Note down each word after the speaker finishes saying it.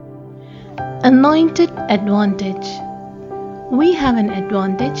Anointed advantage. We have an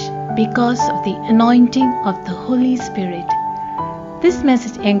advantage because of the anointing of the Holy Spirit. This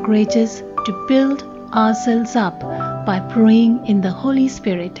message encourages to build ourselves up by praying in the Holy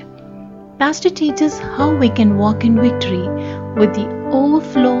Spirit. Pastor teaches how we can walk in victory with the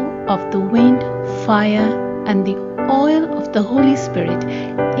overflow of the wind, fire, and the oil of the Holy Spirit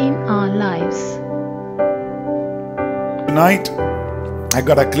in our lives. Tonight, I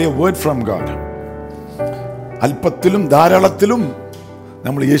got a clear word from God. അല്പത്തിലും ധാരാളത്തിലും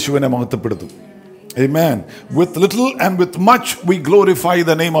നമ്മൾ യേശുവിനെ മഹത്വപ്പെടുത്തും. Amen. With little and with much we glorify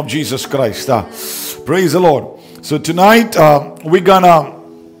the name of Jesus Christ. Praise the Lord. So tonight we're gonna,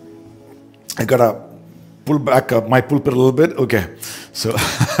 I gotta pull back my pulpit a little bit. Okay. So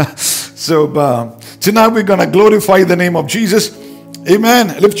tonight we're gonna glorify the name of Jesus. Amen.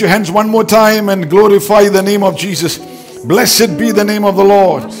 Lift your hands one more time and glorify the name of Jesus. Blessed be the name of the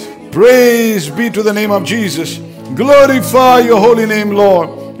Lord. Praise be to the name of Jesus. Glorify your holy name, Lord.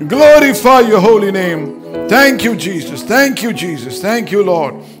 Glorify your holy name. Thank you, Jesus. Thank you, Jesus. Thank you,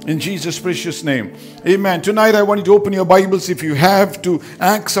 Lord. In Jesus' precious name. Amen. Tonight I want you to open your Bibles, if you have, to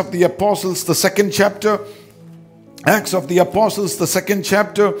Acts of the Apostles, the 2nd chapter. Acts of the Apostles, the 2nd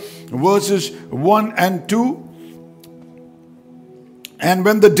chapter, verses 1 and 2. And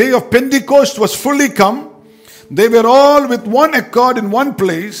when the day of Pentecost was fully come, they were all with one accord in one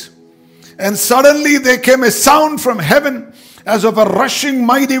place. And suddenly there came a sound from heaven as of a rushing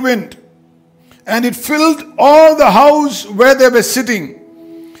mighty wind. And it filled all the house where they were sitting.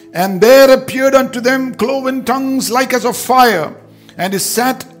 And there appeared unto them cloven tongues like as of fire. And it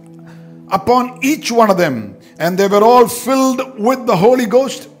sat upon each one of them. And they were all filled with the Holy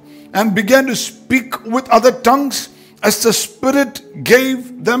Ghost, and began to speak with other tongues as the Spirit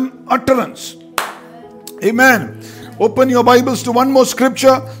gave them utterance. Amen. Open your Bibles to one more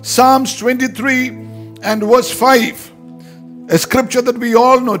scripture, Psalms 23 and verse 5. A scripture that we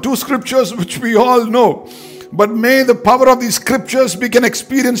all know, two scriptures which we all know. But may the power of these scriptures be an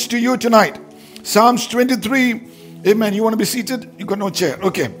experience to you tonight. Psalms 23. Amen. You want to be seated? You got no chair.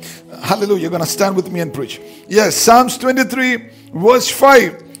 Okay. Hallelujah. You're going to stand with me and preach. Yes. Psalms 23 verse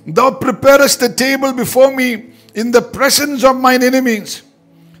 5. Thou preparest a table before me in the presence of mine enemies.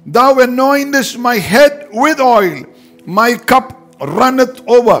 Thou anointest my head with oil. My cup runneth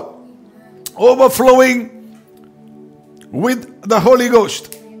over. Overflowing with the Holy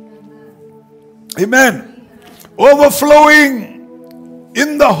Ghost. Amen. Overflowing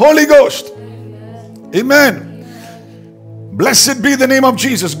in the Holy Ghost. Amen. Blessed be the name of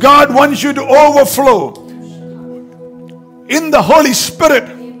Jesus. God wants you to overflow in the Holy Spirit.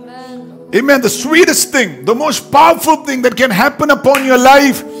 Amen. The sweetest thing, the most powerful thing that can happen upon your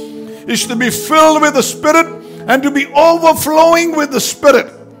life is to be filled with the Spirit and to be overflowing with the Spirit.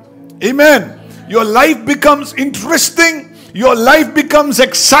 Amen. Your life becomes interesting. Your life becomes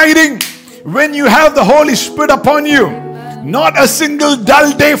exciting when you have the Holy Spirit upon you. Not a single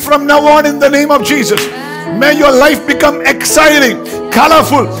dull day from now on, in the name of Jesus. May your life become exciting,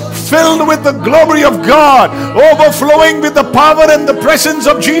 colorful, filled with the glory of God, overflowing with the power and the presence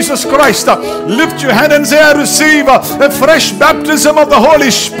of Jesus Christ. Lift your hand and say, I receive a fresh baptism of the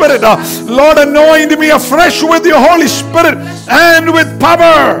Holy Spirit. Lord, anoint me afresh with your Holy Spirit and with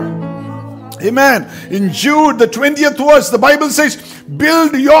power. Amen. In Jude, the 20th verse, the Bible says,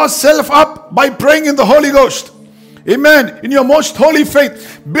 build yourself up by praying in the Holy Ghost. Amen. In your most holy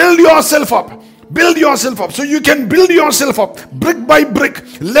faith, build yourself up. Build yourself up. So you can build yourself up brick by brick,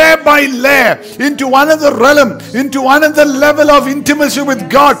 layer by layer, into another realm, into another level of intimacy with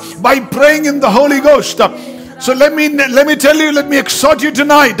God by praying in the Holy Ghost. So let me tell you, let me exhort you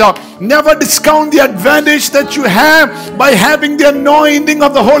tonight. Never discount the advantage that you have by having the anointing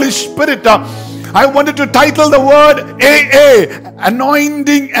of the Holy Spirit. I wanted to title the word AA,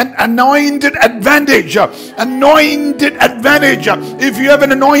 anointing and anointed advantage. Anointed advantage. If you have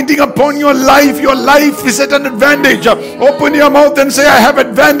an anointing upon your life is at an advantage. Open your mouth and say, I have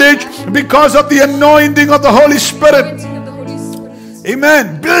advantage because of the anointing of the Holy Spirit.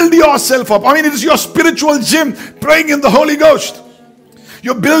 Amen. Build yourself up. I mean, it is your spiritual gym, praying in the Holy Ghost.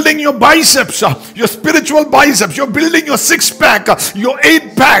 You're building your biceps, your spiritual biceps. You're building your 6-pack, your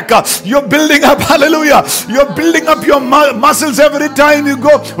 8-pack. You're building up, hallelujah. You're building up your muscles every time you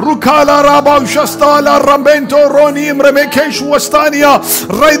go. Rukala Rabau Shastala Rambento Ronim Remekesh Wastania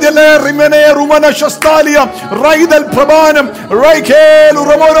Raidele Rimene Rumana Shastalia Raidel Prabanam Raike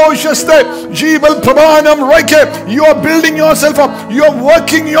Uramano Shaste Jibal Prabanam Raike. You're building yourself up. You're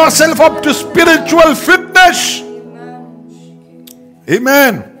working yourself up to spiritual fitness.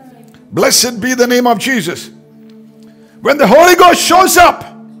 Amen. Blessed be the name of Jesus. When the Holy Ghost shows up,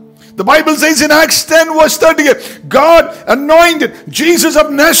 The Bible says in Acts 10 verse 38, God anointed Jesus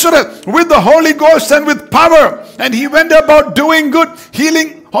of Nazareth with the Holy Ghost and with power. And he went about doing good,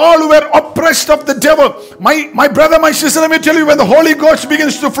 healing all who were oppressed of the devil. My brother, my sister, let me tell you, when the Holy Ghost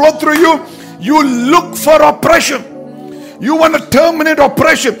begins to flow through you, you look for oppression. You want to terminate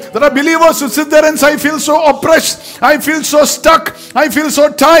oppression. There are believers who sit there and say, I feel so oppressed. I feel so stuck. I feel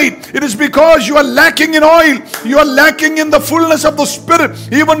so tight. It is because you are lacking in oil. You are lacking in the fullness of the Spirit.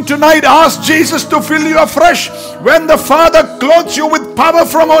 Even tonight, ask Jesus to fill you afresh. When the Father clothes you with power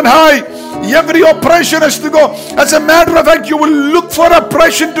from on high, every oppression has to go. As a matter of fact, you will look for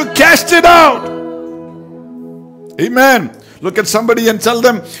oppression to cast it out. Amen. Look at somebody and tell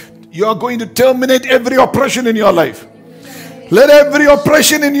them, you are going to terminate every oppression in your life. Let every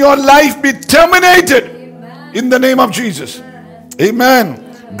oppression in your life be terminated. Amen. In the name of Jesus.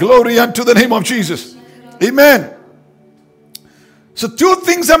 Amen. Glory unto the name of Jesus. Amen. So three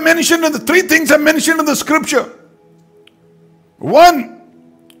things are mentioned in the scripture. One,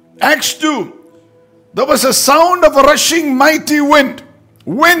 Acts 2. There was a sound of a rushing mighty wind.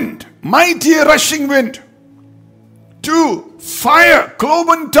 Mighty rushing wind. 2, fire,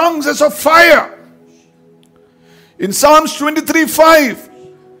 cloven tongues as of fire. In Psalms 23:5,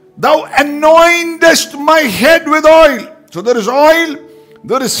 thou anointest my head with oil. So there is oil,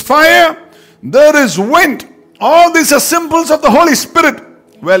 there is fire, there is wind. All these are symbols of the Holy Spirit.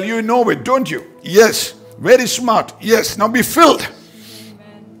 Well, you know it, don't you? Yes. Very smart. Yes. Now be filled.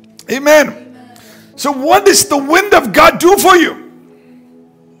 Amen. So what does the wind of God do for you?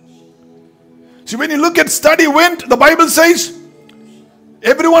 See, when you look at study wind, the Bible says,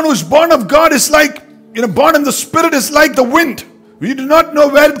 everyone who is born of God is like, born in the Spirit is like the wind. We do not know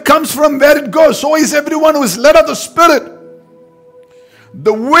where it comes from, where it goes. So is everyone who is led of the Spirit.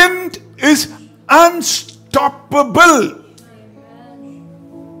 The wind is unstoppable.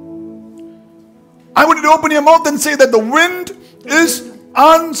 I want you to open your mouth and say that the wind is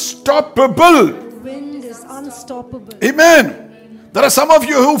unstoppable. The wind is unstoppable. Amen. There are some of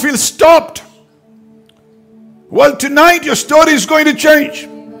you who feel stopped. Well, tonight your story is going to change.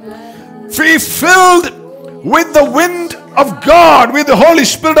 Be filled with the wind of God, with the Holy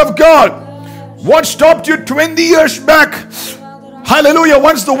Spirit of God. What stopped you 20 years back? Hallelujah.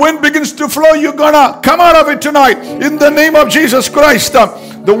 Once the wind begins to flow, you're gonna come out of it tonight in the name of Jesus Christ.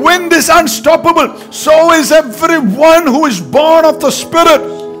 The wind is unstoppable. So is everyone who is born of the Spirit.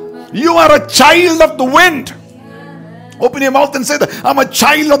 You are a child of the wind. Open your mouth and say that I'm a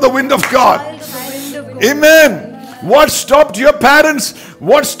child of the wind of God. Amen. What stopped your parents?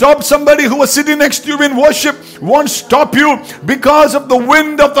 What stopped somebody who was sitting next to you in worship? Won't stop you because of the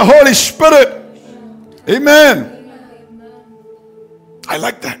wind of the Holy Spirit. Amen. I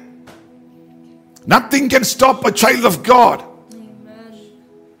like that. Nothing can stop a child of God.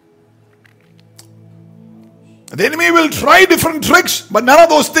 The enemy will try different tricks, but none of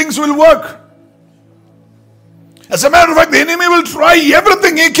those things will work. As a matter of fact, the enemy will try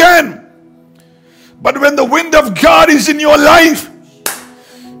everything he can. But when the wind of God is in your life,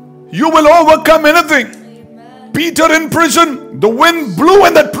 you will overcome anything. Amen. Peter in prison, the wind blew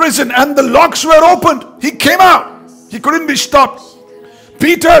in that prison and the locks were opened. He came out. He couldn't be stopped.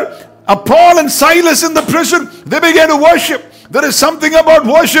 Peter, Paul and Silas in the prison, they began to worship. There is something about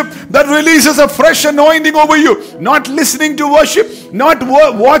worship that releases a fresh anointing over you. Not listening to worship, not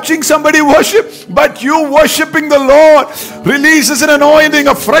watching somebody worship, but you worshiping the Lord releases an anointing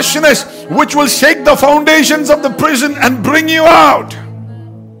of freshness which will shake the foundations of the prison and bring you out.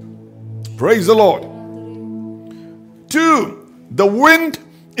 Praise the Lord. 2, the wind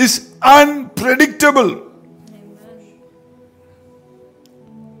is unpredictable.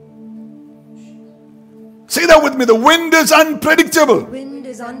 Say that with me. The wind is unpredictable. The wind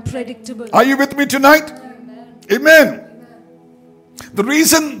is unpredictable. Are you with me tonight? Amen. The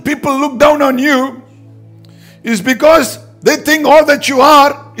reason people look down on you is because they think all that you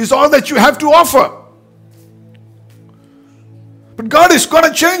are is all that you have to offer. But God is going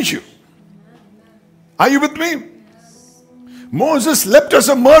to change you. Are you with me? Moses slept as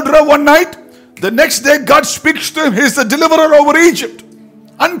a murderer one night. The next day God speaks to him. He is the deliverer over Egypt.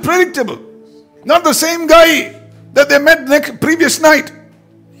 Unpredictable. Not the same guy that they met previous night.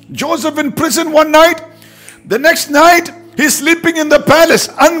 Joseph in prison one night. The next night, he's sleeping in the palace.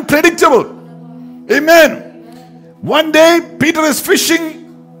 Unpredictable. Amen. One day, Peter is fishing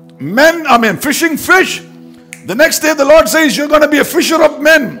fish. The next day, the Lord says, you're going to be a fisher of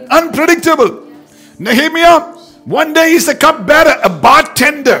men. Unpredictable. Nehemiah, one day he's a cupbearer, a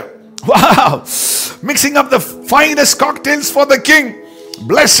bartender. Wow. Mixing up the finest cocktails for the king.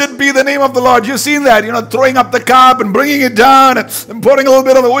 Blessed be the name of the Lord. You've seen that, throwing up the cup and bringing it down and pouring a little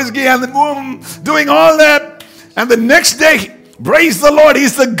bit of the whiskey and then boom, doing all that. And the next day, praise the Lord,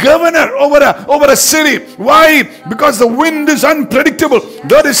 He's the governor over a city. Why? Because the wind is unpredictable.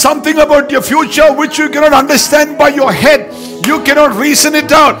 There is something about your future which you cannot understand by your head. You cannot reason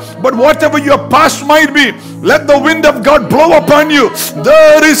it out. But whatever your past might be, let the wind of God blow upon you.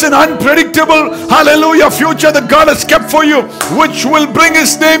 There is an unpredictable, hallelujah, future that God has kept for you, which will bring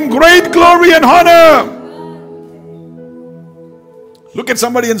His name great glory and honor. Look at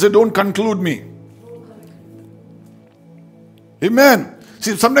somebody and say, don't conclude me. Amen.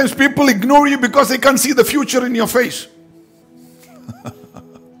 See, sometimes people ignore you because they can't see the future in your face.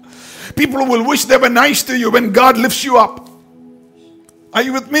 People will wish they were nice to you when God lifts you up. Are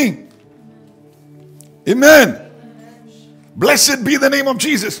you with me? Amen. Blessed be the name of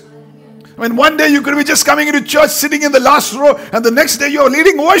Jesus. I mean, one day you could be just coming into church, sitting in the last row, and the next day you're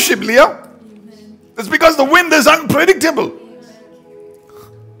leading worship, Leah. It's because the wind is unpredictable.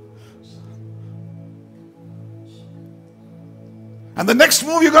 And the next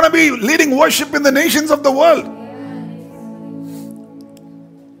move, you're going to be leading worship in the nations of the world.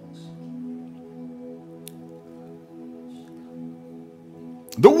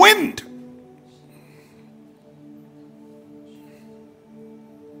 The wind.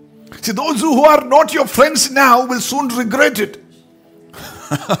 See, those who are not your friends now will soon regret it.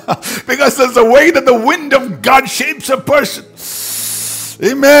 Because there's a way that the wind of God shapes a person.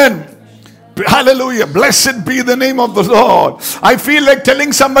 Amen. Hallelujah. Blessed be the name of the Lord. I feel like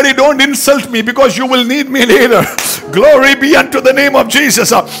telling somebody, don't insult me because you will need me later. Glory be unto the name of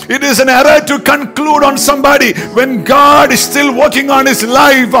Jesus. It is an error to conclude on somebody when God is still working on his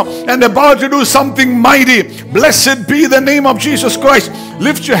life and about to do something mighty. Blessed be the name of Jesus Christ.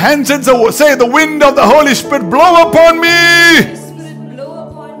 Lift your hands and say, the wind of the Holy Spirit blow upon me.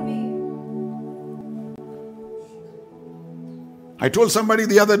 I told somebody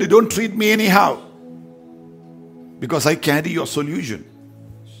the other day, don't treat me anyhow, because I carry your solution.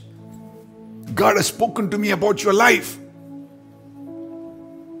 God has spoken to me about your life.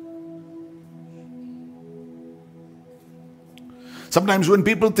 Sometimes when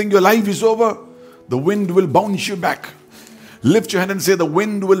people think your life is over, the wind will bounce you back. Lift your hand and say, the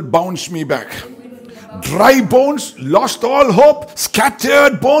wind will bounce me back. Dry bones, lost all hope,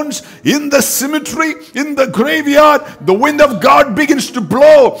 scattered bones in the cemetery, in the graveyard. The wind of God begins to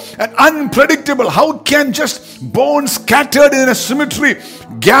blow, and unpredictable. How can just bones scattered in a cemetery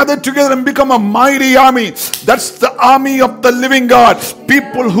gather together and become a mighty army? That's the army of the living God.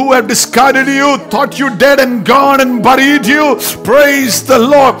 People who have discarded you, thought you dead and gone and buried you, praise the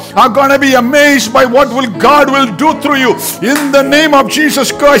Lord, are going to be amazed by what God will do through you. In the name of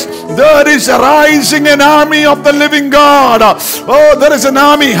Jesus Christ, there is a rising an army of the living God. Oh, there is an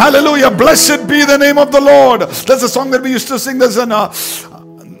army. Hallelujah. Blessed be the name of the Lord. That's a song that we used to sing. There's an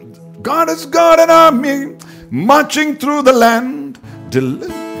God has got an army marching through the land. Healing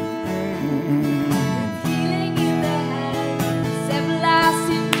in their hands,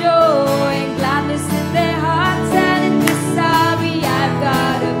 everlasting joy and gladness in their hearts, and in this army I've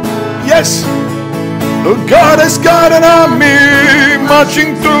got a mind. Yes. Oh, God has got an army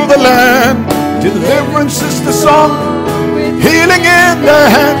marching through the land. Deliverance is the song, healing in their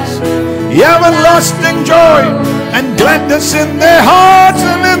hands, everlasting joy and gladness in their hearts,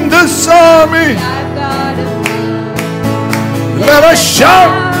 and in this army. Let us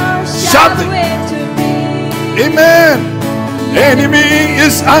shout, shout the victory. Amen. Enemy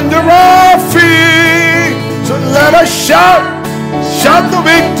is under our feet, so let us shout, shout the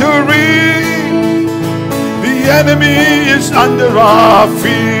victory. The enemy is under our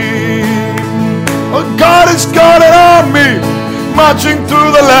feet. Oh, God has got an army marching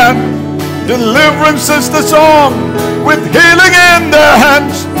through the land. Deliverance is the song, with healing in their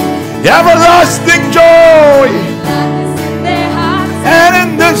hands, everlasting joy, and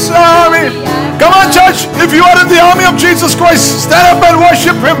in this army. Come on, church, if you are in the army of Jesus Christ, stand up and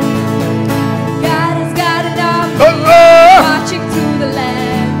worship Him. God has got an army marching through the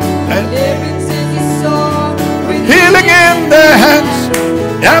land. Deliverance is the song, with healing in their hands,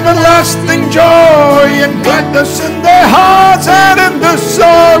 everlasting joy and gladness in their hearts, and in this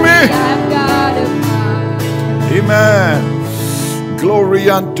army. Amen. Glory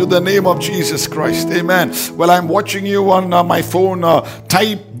unto the name of Jesus Christ. Amen. Well, I'm watching you on my phone.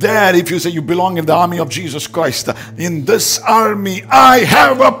 Type there if you say you belong in the army of Jesus Christ. In this army I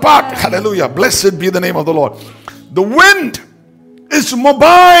have a part. Hallelujah. Blessed be the name of the Lord. The wind is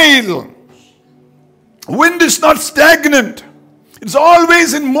mobile. Wind is not stagnant. It's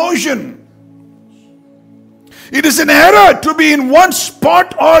always in motion. It is an error to be in one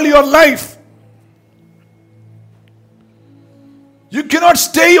spot all your life. You cannot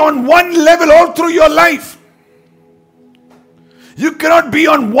stay on one level all through your life. You cannot be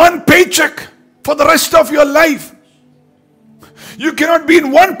on one paycheck for the rest of your life. You cannot be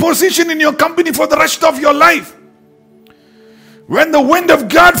in one position in your company for the rest of your life. When the wind of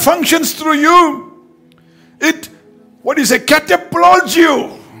God functions through you, it, catapults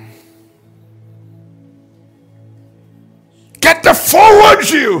you.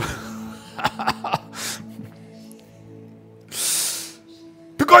 Forwards you.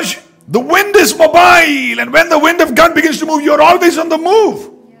 Because the wind is mobile, and when the wind of God begins to move, you're always on the move.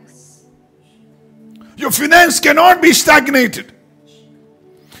 Yes. Your finance cannot be stagnated.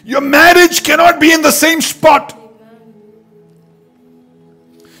 Your marriage cannot be in the same spot.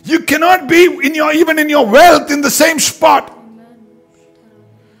 You cannot be even in your wealth in the same spot.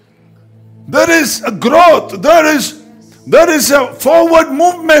 There is a growth. There is a forward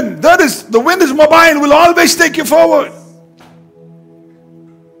movement. The wind is mobile, will always take you forward.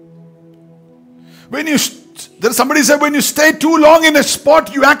 Somebody said, when you stay too long in a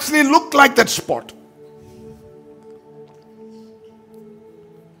spot, you actually look like that spot.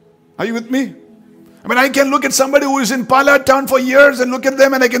 Are you with me? I mean, I can look at somebody who is in Pala town for years and look at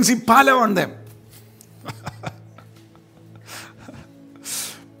them and I can see Pala on them.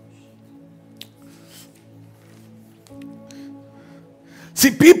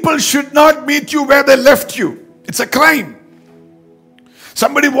 See, people should not meet you where they left you. It's a crime.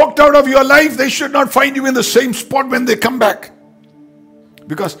 Somebody walked out of your life, they should not find you in the same spot when they come back.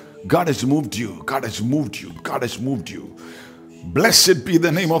 Because God has moved you. God has moved you. God has moved you. Blessed be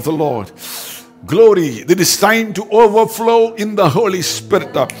the name of the Lord. Glory. It is time to overflow in the Holy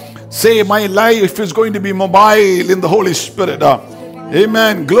Spirit. Say, my life is going to be mobile in the Holy Spirit.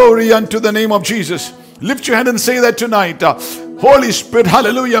 Amen. Glory unto the name of Jesus. Lift your hand and say that tonight. Holy Spirit,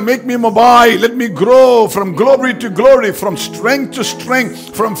 hallelujah, make me mobile. Let me grow from glory to glory, from strength to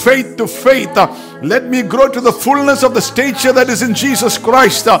strength, from faith to faith. Let me grow to the fullness of the stature that is in Jesus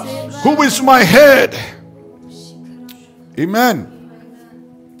Christ, who is my head. Amen.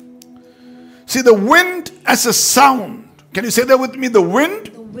 See, the wind has a sound. Can you say that with me? The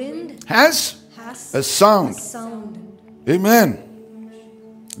wind has a sound. Amen.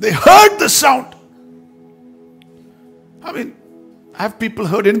 They heard the sound. I mean, have people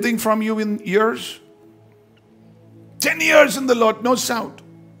heard anything from you in years? 10 years in the Lord, no sound,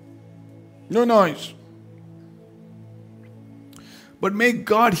 no noise. But may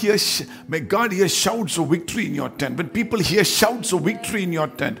God hear shouts of victory in your tent. When people hear shouts of victory in your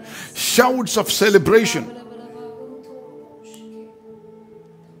tent, shouts of celebration.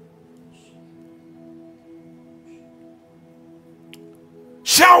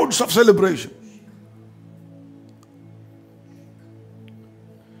 Shouts of celebration.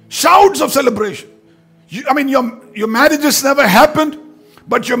 Shouts of celebration. Your marriage has never happened,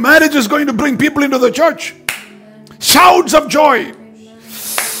 but your marriage is going to bring people into the church. Shouts of joy.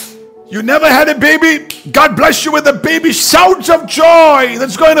 You never had a baby, God bless you with a baby. Shouts of joy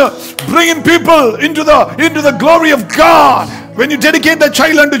that's going to bring in people into the glory of God when you dedicate that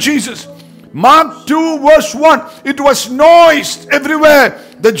child unto Jesus. Mark 2 verse 1. It was noised everywhere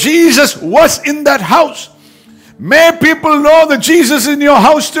that Jesus was in that house. May people know that Jesus is in your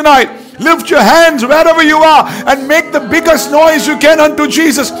house tonight. Lift your hands wherever you are and make the biggest noise you can unto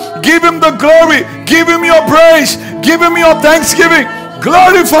Jesus. Give him the glory. Give him your praise. Give him your thanksgiving.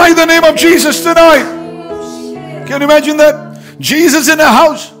 Glorify the name of Jesus tonight. Can you imagine that? Jesus in a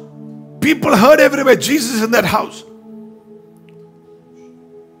house. People heard everywhere. Jesus in that house.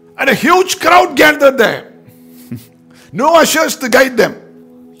 And a huge crowd gathered there. No ushers to guide them.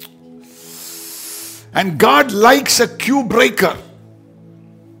 And God likes a queue breaker.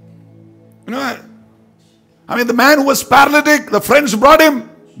 The man who was paralytic, the friends brought him.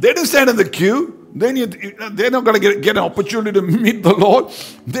 They didn't stand in the queue. They're not going to get an opportunity to meet the Lord.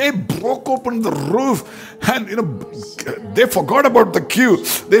 They broke open the roof and they forgot about the queue.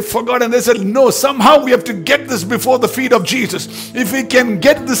 They forgot and they said, no, somehow we have to get this before the feet of Jesus. If we can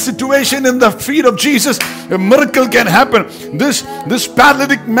get this situation in the feet of Jesus, a miracle can happen. This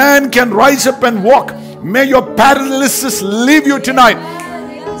paralytic man can rise up and walk. May your paralysis leave you tonight.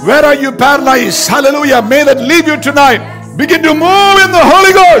 Where are you paralyzed? Hallelujah. May that leave you tonight. Begin to move in the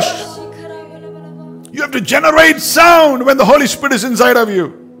Holy Ghost. You have to generate sound when the Holy Spirit is inside of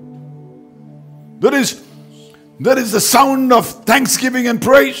you. There is the sound of thanksgiving and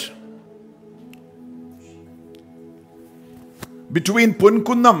praise. Between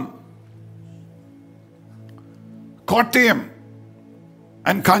Punkunnam, Kottayam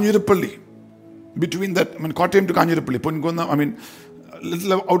and Kanjirapalli, between that, Kottayam to Kanjirappalli, Pongunna, a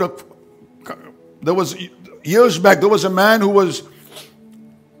little out of, there was, years back, there was a man who was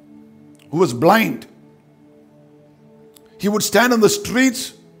blind. He would stand on the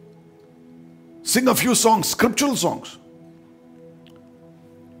streets, sing a few songs, scriptural songs.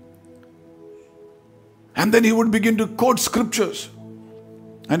 And then he would begin to quote scriptures.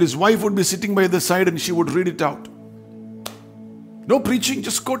 And his wife would be sitting by the side and she would read it out. No preaching,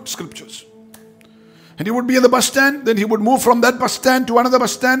 just quote scriptures. And he would be in the bus stand, then he would move from that bus stand to another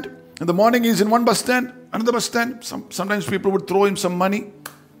bus stand. In the morning he's in one bus stand, another bus stand. Sometimes people would throw him some money.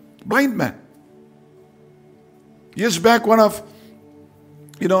 Blind man. Years back, for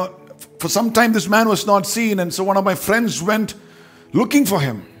some time this man was not seen, and so one of my friends went looking for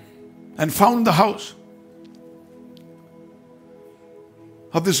him and found the house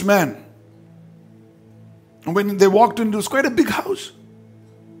of this man. And when they walked into, it was quite a big house.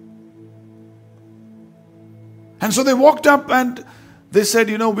 And so they walked up and they said,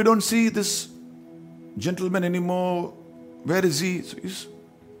 we don't see this gentleman anymore. Where is he? So he's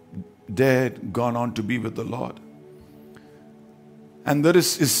dead, gone on to be with the Lord. And there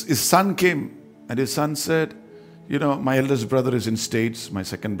is his son came, and his son said, my eldest brother is in States, my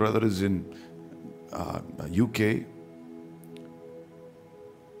second brother is in UK.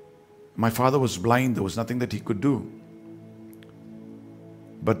 My father was blind, there was nothing that he could do.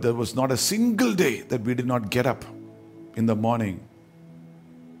 But there was not a single day that we did not get up in the morning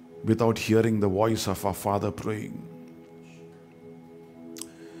without hearing the voice of our father praying.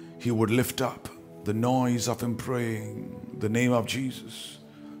 He would lift up the noise of him praying the name of Jesus,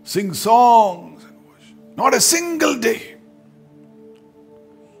 sing songs and worship. Not a single day.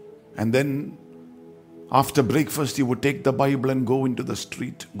 And then after breakfast he would take the Bible and go into the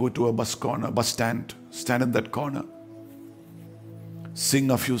street, go to a bus stand, stand in that corner,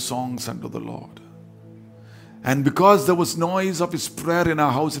 sing a few songs unto the Lord. And because there was noise of his prayer in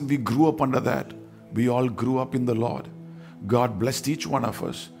our house and we grew up under that, we all grew up in the Lord. God blessed each one of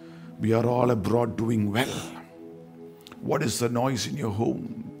us. We are all abroad doing well. What is the noise in your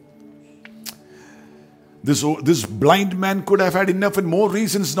home? This blind man could have had enough and more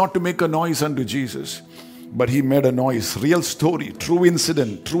reasons not to make a noise unto Jesus. But he made a noise. Real story, true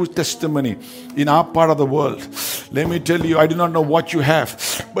incident, true testimony in our part of the world. Let me tell you, I do not know what you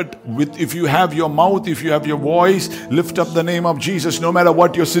have. But if you have your mouth, if you have your voice, lift up the name of Jesus no matter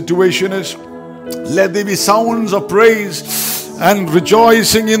what your situation is. Let there be sounds of praise and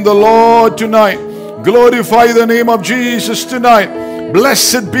rejoicing in the Lord tonight. Glorify the name of Jesus tonight.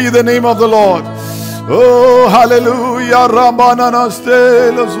 Blessed be the name of the Lord. Oh, hallelujah.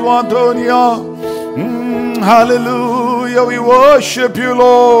 Hallelujah. We worship you,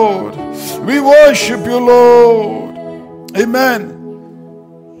 Lord. We worship you, Lord.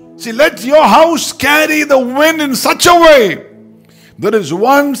 Amen. See, let your house carry the wind in such a way. There is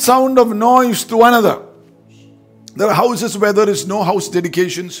one sound of noise to another. There are houses where there is no house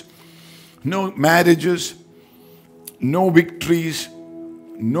dedications, no marriages, no victories,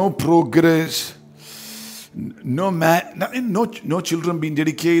 no progress, no children being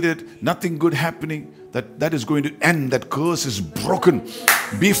dedicated, nothing good happening. That is going to end. That curse is broken.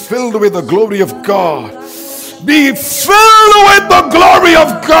 Be filled with the glory of God. Be filled with the glory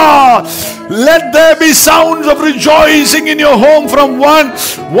of God. Let there be sounds of rejoicing in your home from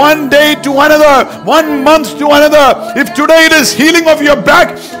one day to another, 1 month to another. If today it is healing of your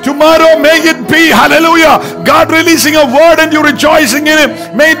back, tomorrow may it be, hallelujah, God releasing a word and you rejoicing in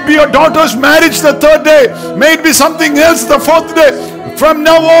it. May it be your daughter's marriage the 3rd day. May it be something else the 4th day. From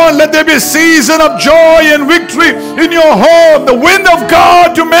now on, let there be a season of joy and victory in your home. The wind of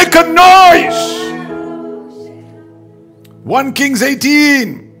God to make a noise. 1 Kings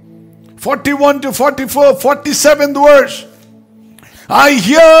 18, 41 to 44, 47th verse. I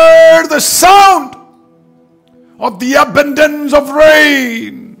hear the sound of the abundance of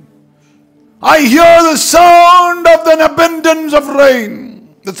rain. I hear the sound of the abundance of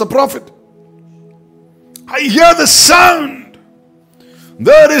rain. That's the prophet. I hear the sound.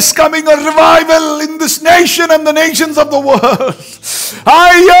 There is coming a revival in this nation and the nations of the world.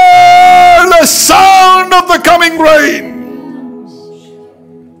 I hear the sound of the coming rain.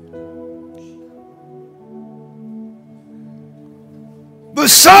 The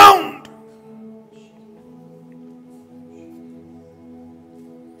sound.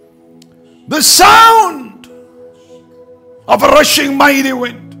 The sound of a rushing mighty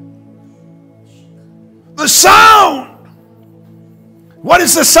wind. The sound. What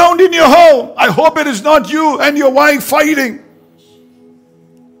is the sound in your home? I hope it is not you and your wife fighting.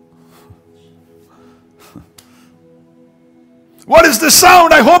 What is the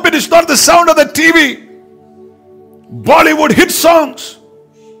sound? I hope it is not the sound of the TV. Bollywood hit songs.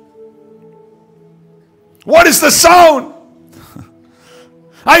 What is the sound?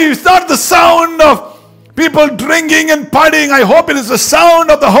 It's not the sound of people drinking and partying. I hope it is the sound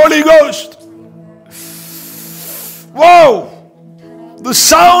of the Holy Ghost. Whoa! The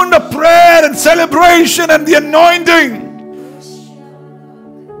sound of prayer and celebration and the anointing.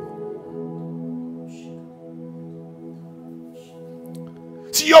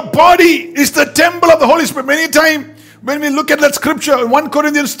 See, your body is the temple of the Holy Spirit. Many times when we look at that scripture, 1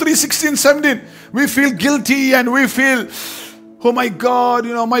 Corinthians 3, 16, 17, we feel guilty and we feel, oh my God,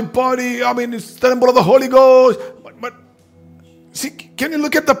 my body, it's the temple of the Holy Ghost. But see, can you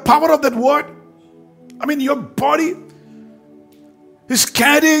look at the power of that word? Your body is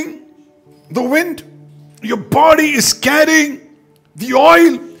carrying the wind. Your body is carrying the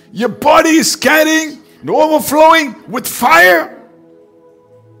oil. Your body is carrying the overflowing with fire.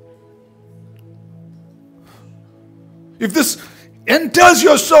 If this enters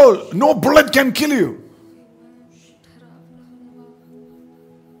your soul, no bullet can kill you.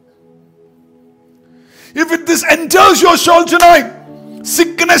 If this enters your soul tonight,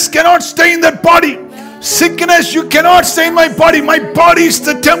 sickness cannot stay in that body. Sickness, you cannot stay in my body. My body is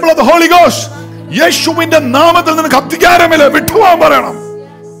the temple of the Holy Ghost. യേശുവിന്റെ നാമത്തിൽ നിനക്ക് അധികാരമില്ല, വിട്ടുപോകാൻ പറയണം.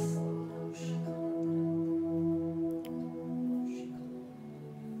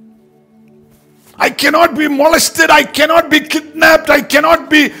 I cannot be molested. I cannot be kidnapped. I cannot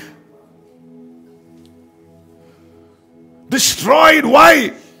be destroyed.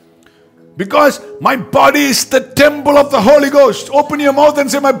 Why? Because my body is the temple of the Holy Ghost. Open your mouth and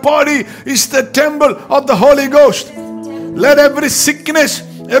say, my body is the temple of the Holy Ghost. Let every sickness,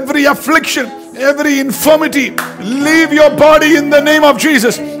 every affliction, every infirmity leave your body in the name of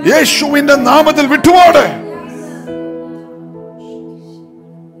Jesus. യേശുവിന്റെ നാമത്തിൽ വിട്ടുപോടെ.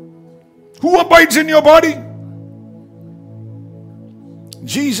 Who abides in your body?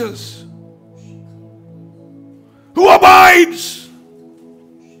 Jesus. Who abides?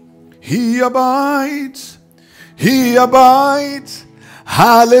 He abides. He abides.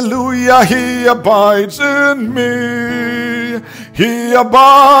 Hallelujah. He abides in me. He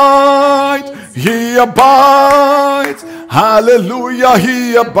abides. He abides. Hallelujah. He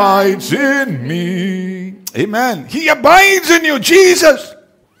abides in me. Amen. He abides in you. Jesus.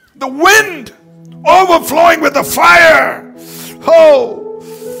 The wind overflowing with the fire. Oh,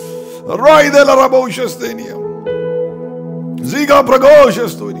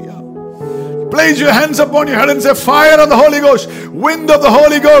 place your hands upon your head and say, fire of the Holy Ghost, wind of the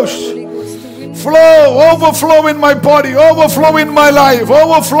Holy Ghost, flow, overflow in my body, overflow in my life,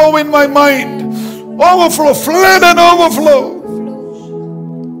 overflow in my mind, overflow, flood and overflow.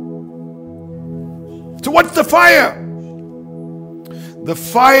 So what's the fire? The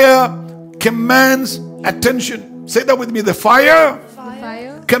fire commands attention. Say that with me. The fire,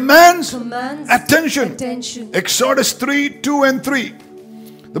 commands attention. Exodus 3, 2 and 3.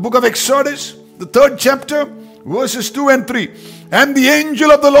 The book of Exodus, the 3rd chapter, verses 2 and 3. And the angel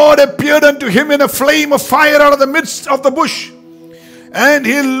of the Lord appeared unto him in a flame of fire out of the midst of the bush. And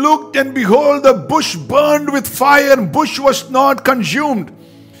he looked, and behold, the bush burned with fire, and bush was not consumed.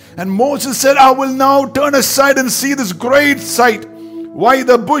 And Moses said, I will now turn aside and see this great sight, why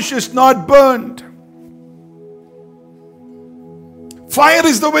the bush is not burned. Fire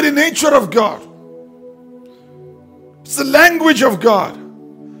is the very nature of God. It's the language of God.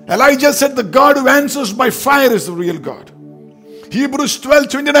 Elijah said the God who answers by fire is the real God. Hebrews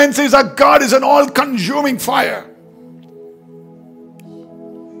 12:29 says our God is an all-consuming fire.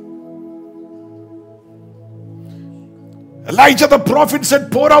 Elijah the prophet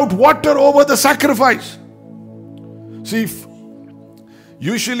said, pour out water over the sacrifice. See,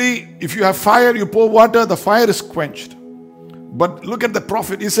 usually, if you have fire, you pour water, the fire is quenched. But look at the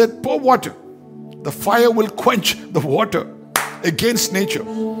prophet. He said, pour water. The fire will quench the water. Against nature.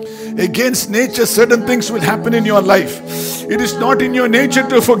 Against nature, certain things will happen in your life. It is not in your nature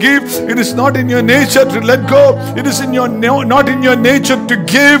to forgive. It is not in your nature to let go. It is not in your nature to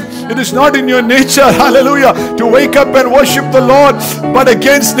give. It is not in your nature, hallelujah, to wake up and worship the Lord. But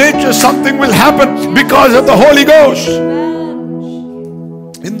against nature, something will happen because of the Holy Ghost.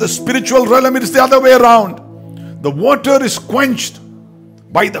 In the spiritual realm, it is the other way around. The water is quenched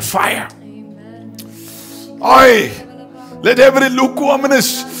by the fire. Let every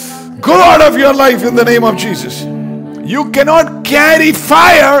lukewarmness go out of your life in the name of Jesus. You cannot carry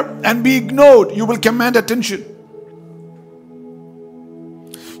fire and be ignored. You will command attention.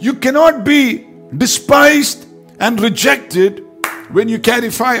 You cannot be despised and rejected when you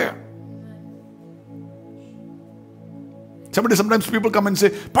carry fire. Sometimes people come and say,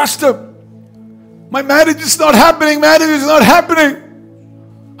 Pastor, my marriage is not happening. Marriage is not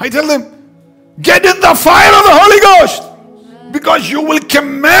happening. I tell them, get in the fire of the Holy Ghost, because you will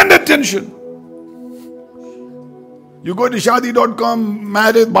command attention. You go to shadi.com,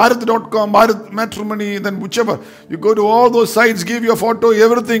 marriage, bharat.com, Bharat matrimony, then whichever. You go to all those sites, give your photo,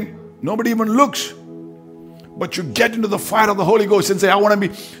 everything. Nobody even looks. But you get into the fire of the Holy Ghost and say, I want to be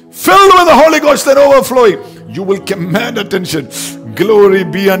filled with the Holy Ghost and overflowing. You will command attention. Glory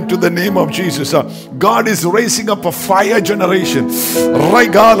be unto the name of Jesus. God is raising up a fire generation.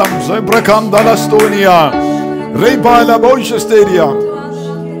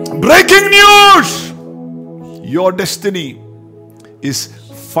 Breaking news! Your destiny is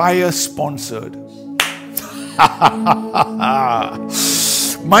fire sponsored.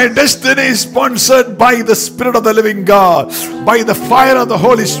 My destiny is sponsored by the Spirit of the living God, by the fire of the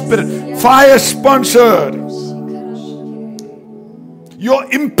Holy Spirit. Fire sponsored. Your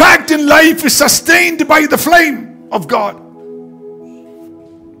impact in life is sustained by the flame of God.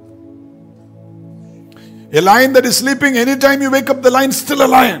 A lion that is sleeping, anytime you wake up, the lion's still a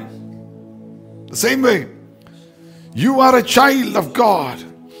lion. The same way, you are a child of God,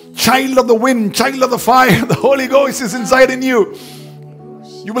 child of the wind, child of the fire. The Holy Ghost is inside in you.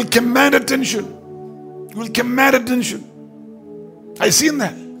 You will command attention. You will command attention. I've seen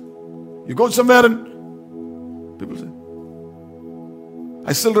that. You go somewhere and people say,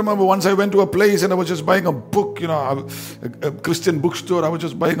 I still remember once I went to a place and I was just buying a book, a Christian bookstore. I was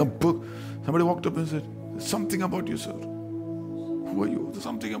just buying a book. Somebody walked up and said, there's something about you, sir. Who are you? There's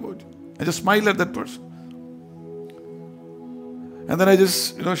something about you. I just smiled at that person. And then I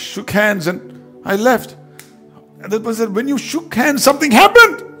just, shook hands and I left. And that person said, when you shook hands, something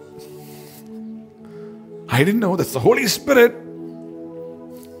happened. I didn't know. That's the Holy Spirit.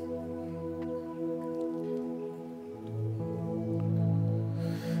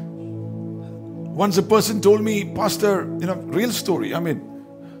 Once a person told me, Pastor, real story.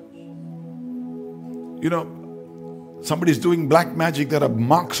 Somebody's doing black magic. There are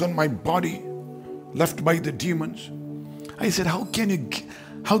marks on my body left by the demons. I said, how can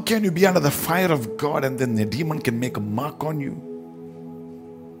you be under the fire of God and then the demon can make a mark on you?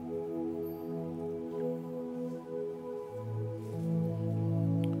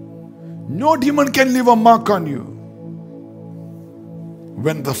 No demon can leave a mark on you.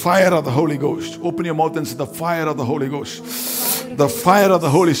 When the fire of the Holy Ghost, open your mouth and say, the fire of the Holy Ghost, the fire of the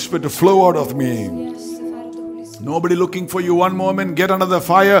Holy Spirit to flow out of me. Nobody looking for you. One moment, get under the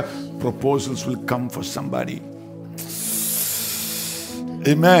fire. Proposals will come for somebody.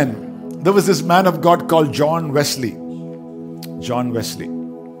 Amen. There was this man of God called John Wesley. John Wesley,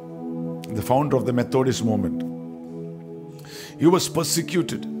 the founder of the Methodist movement. He was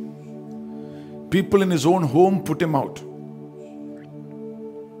persecuted. People in his own home put him out.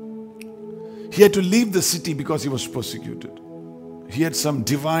 He had to leave the city because he was persecuted. He had some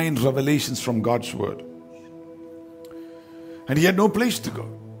divine revelations from God's word. And he had no place to go.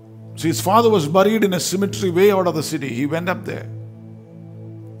 So his father was buried in a cemetery way out of the city. He went up there.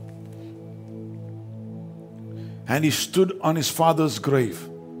 And he stood on his father's grave.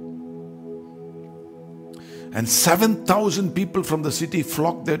 And 7,000 people from the city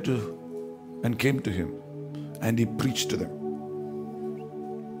flocked there and came to him. And he preached to them.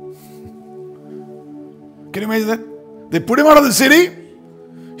 Can you imagine that? They put him out of the city.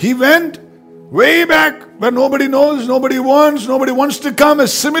 He went way back where nobody knows, nobody wants to come, a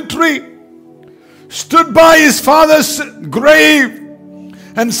cemetery. Stood by his father's grave.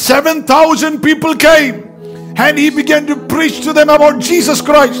 And 7,000 people came. And he began to preach to them about Jesus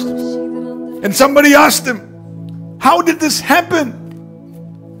Christ. And somebody asked him, how did this happen?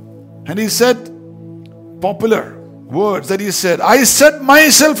 And he said, popular words that he said, I set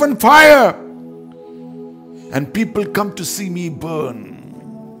myself on fire. And people come to see me burn.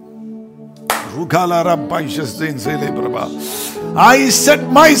 I set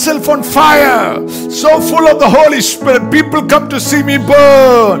myself on fire, so full of the Holy Spirit. People come to see me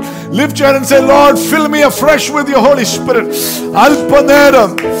burn. Lift your hand and say, Lord, fill me afresh with your Holy Spirit.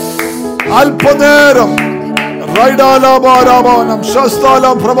 Alpaneram, Alpaneram, Raidala Barabanam,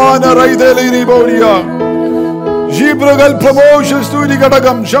 Shastala Pravana Raideli Bodia, Jibragal Promotions to the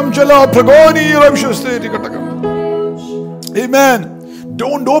Katagam, Shamchala Pragoni Ramshasteri Katagam. Amen.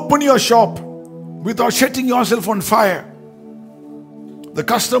 Don't open your shop without setting yourself on fire. The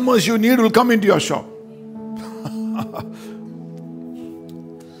customers you need will come into your shop.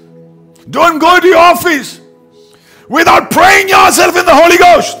 Don't go to your office without praying yourself in the Holy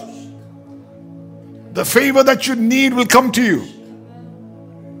Ghost. The favor that you need will come to you.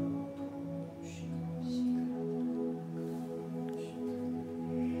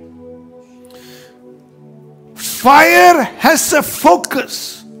 fire has a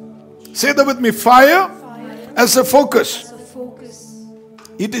focus. Say that with me. Fire has a focus. As a focus.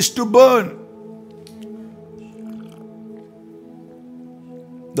 It is to burn.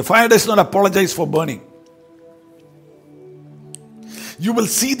 The fire does not apologize for burning. You will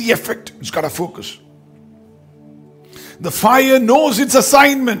see the effect. It's got a focus. The fire knows its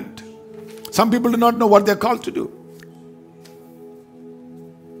assignment. Some people do not know what they're called to do.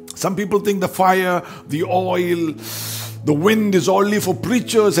 Some people think the fire, the oil, the wind is only for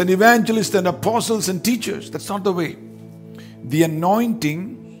preachers and evangelists and apostles and teachers. That's not the way. The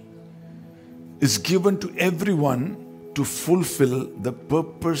anointing is given to everyone to fulfill the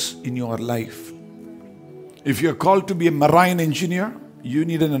purpose in your life. If you're called to be a marine engineer, you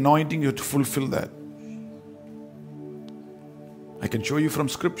need an anointing, you have to fulfill that. I can show you from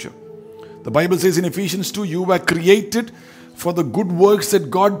scripture. The Bible says in Ephesians 2, you were created for the good works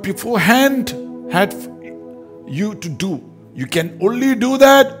that God beforehand had you to do. You can only do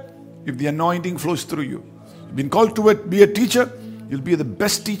that if the anointing flows through you. You've been called to be a teacher, you'll be the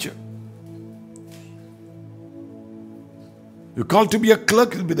best teacher. You're called to be a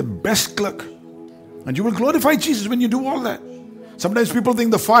clerk, you'll be the best clerk. And you will glorify Jesus when you do all that. Sometimes people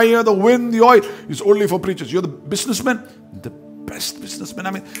think the fire, the wind, the oil is only for preachers. You're the businessman, the best businessman.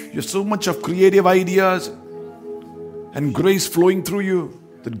 I mean, you have so much of creative ideas and grace flowing through you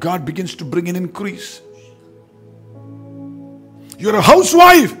that God begins to bring in increase. You're a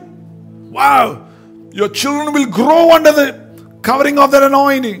housewife. Wow. Your children will grow under the covering of that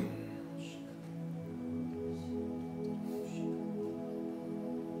anointing.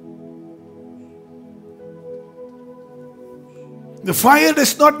 The fire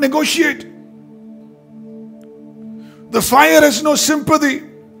does not negotiate. The fire has no sympathy.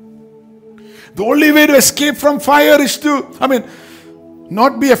 The only way to escape from fire is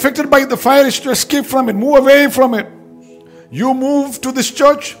not be affected by the fire is to escape from it, move away from it. You move to this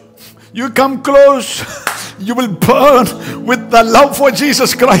church, you come close, you will burn with the love for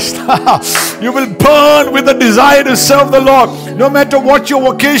Jesus Christ. You will burn with the desire to serve the Lord. No matter what your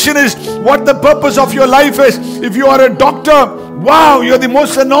vocation is, what the purpose of your life is. If you are a doctor, wow, you're the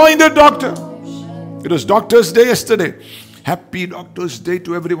most anointed doctor. It was Doctor's Day yesterday. Happy Doctor's Day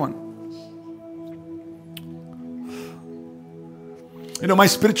to everyone. You know, my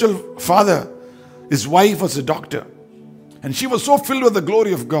spiritual father, his wife was a doctor. And she was so filled with the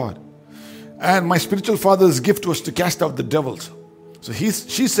glory of God. And my spiritual father's gift was to cast out the devils. So she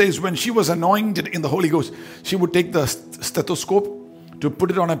says when she was anointed in the Holy Ghost, she would take the stethoscope to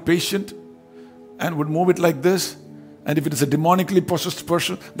put it on a patient and would move it like this. And if it is a demonically possessed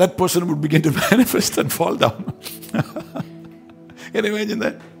person, that person would begin to manifest and fall down. Can you imagine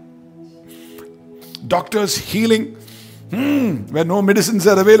that? Doctors healing, where no medicines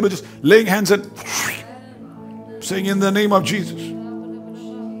are available, just laying hands and saying in the name of Jesus.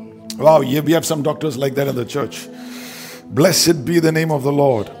 Wow, yeah, we have some doctors like that in the church. Blessed be the name of the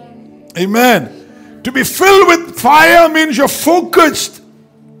Lord. Amen. To be filled with fire means you're focused.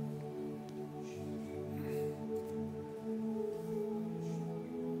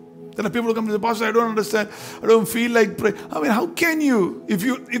 There are people who come to the pastor, I don't understand. I don't feel like praying. I mean, how can you?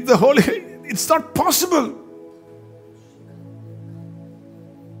 If the Holy, it's not possible.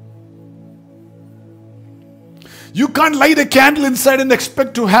 You can't light a candle inside and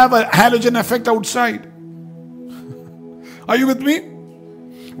expect to have a halogen effect outside. Are you with me?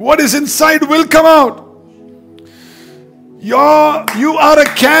 What is inside will come out. You are a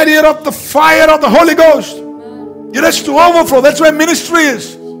carrier of the fire of the Holy Ghost. It has to overflow. That's where ministry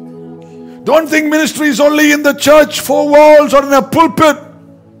is. Don't think ministry is only in the church, four walls, or in a pulpit.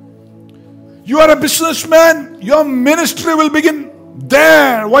 You are a businessman. Your ministry will begin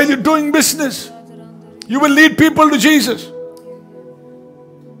there while you're doing business. You will lead people to Jesus.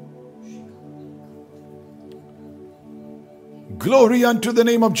 Glory unto the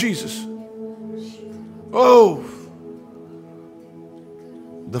name of Jesus. Oh,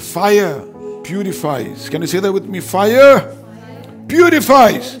 the fire purifies. Can you say that with me? Fire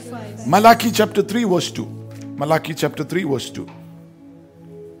purifies. Malachi chapter 3 verse 2. Malachi chapter 3 verse 2.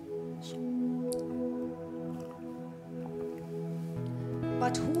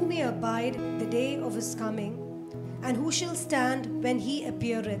 But who may abide the day of his coming, and who shall stand when he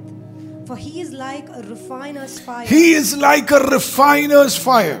appeareth? For he is like a refiner's fire. He is like a refiner's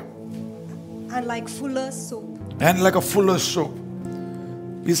fire. And like fuller's soap. And like a fuller's soap.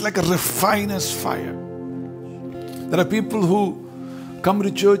 He's like a refiner's fire. There are people who come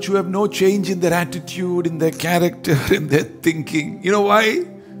to church who have no change in their attitude, in their character, in their thinking. You know why?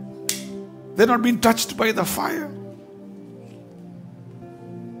 They're not being touched by the fire.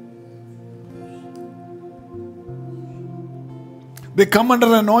 They come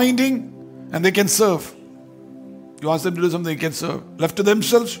under anointing and they can serve. You ask them to do something, they can serve. Left to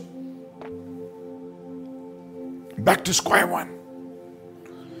themselves, back to square one.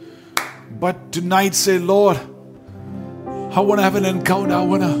 But tonight say, Lord, I want to have an encounter. I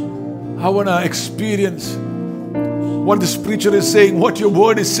want to experience what this preacher is saying, what your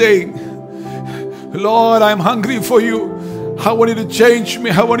word is saying. Lord, I'm hungry for you. I want you to change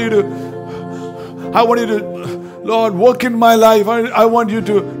me. I want you to, Lord, work in my life. I want you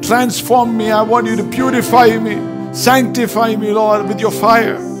to transform me. I want you to purify me, sanctify me, Lord, with your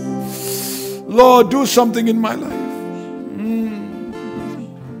fire. Lord, do something in my life.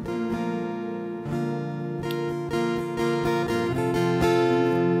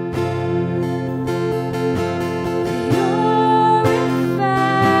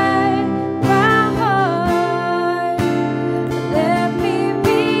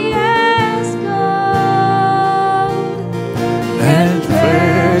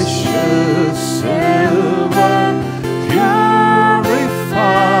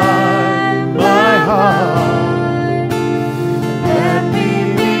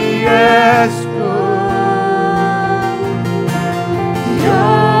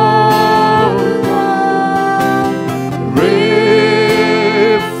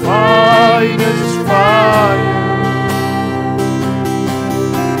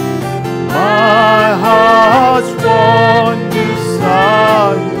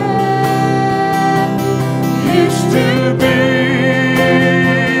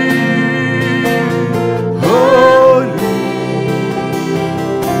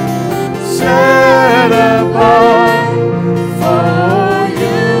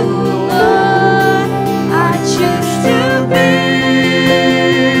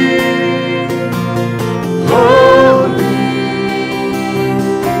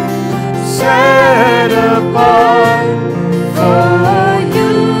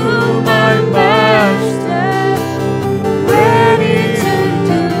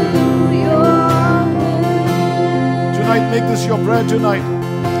 Tonight,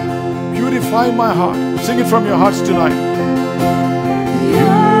 purify my heart. Sing it from your hearts tonight.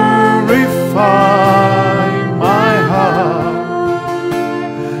 Purify my heart.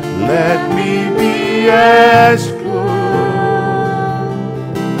 Let me be as gold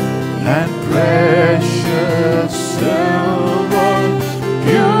and precious silver.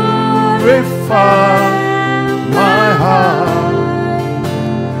 Purify my heart.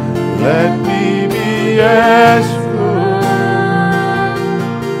 Let me be as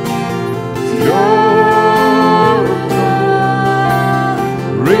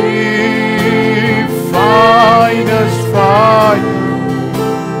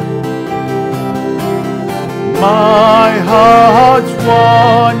my heart's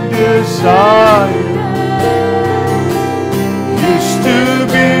one desire used to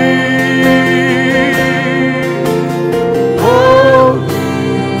be holy,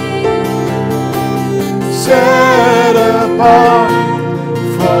 set apart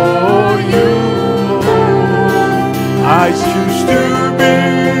for you, Lord. I choose to be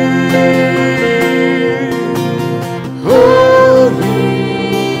holy,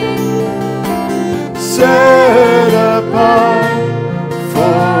 set apart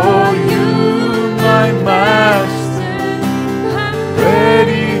for you, my Master,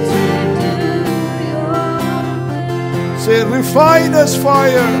 ready to do your will. Say, refine us,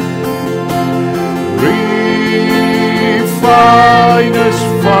 fire. Refine us,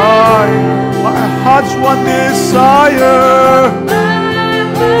 fire. My heart's one desire. My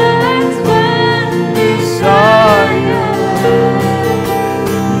heart's one desire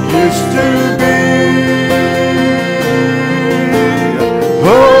used to be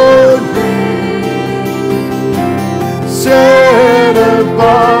holy, set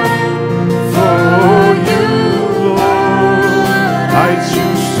apart for you, Lord. I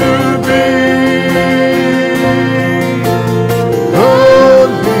choose to be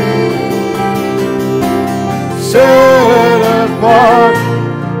holy, set apart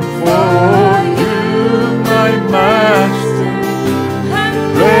for you, my Master,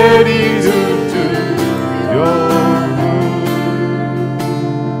 ready to do your will.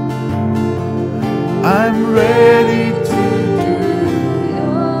 I'm ready to do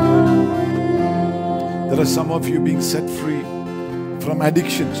your will. There are some of you being set free from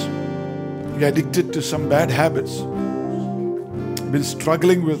addictions. You're addicted to some bad habits. Been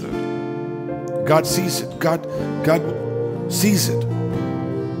struggling with it. God sees it. God sees it.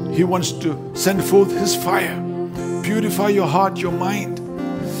 He wants to send forth His fire. Purify your heart, your mind.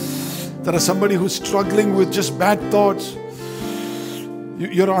 There are somebody who's struggling with just bad thoughts.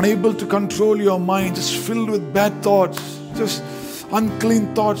 You're unable to control your mind, just filled with bad thoughts. Just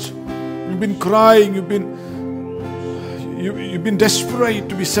unclean thoughts. You've been crying. You've been desperate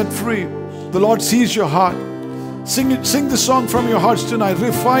to be set free. The Lord sees your heart. Sing it. Sing the song from your hearts tonight.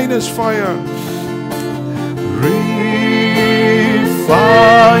 Refiner's fire.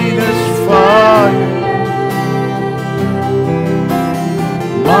 Refiner's fire.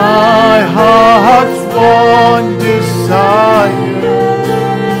 My heart's one desire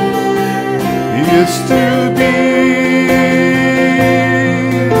is to be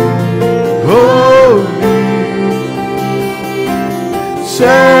holy,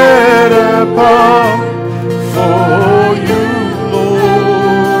 set apart for you,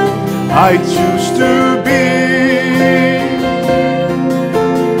 Lord. I choose to be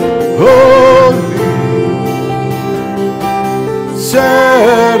holy,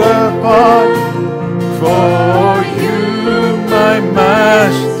 set apart for you, my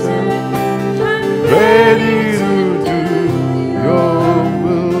Master, ready to do your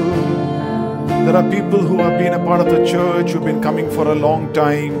will. There are people who have been a part of the church, who've been coming for a long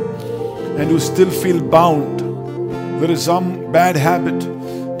time, and who still feel bound. There is some bad habit.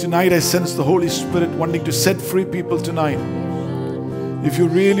 Tonight I sense the Holy Spirit wanting to set free people tonight. If you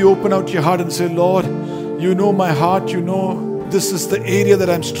really open out your heart and say, Lord, you know my heart, you know this is the area that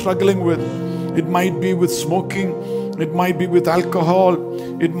I'm struggling with. It might be with smoking, it might be with alcohol,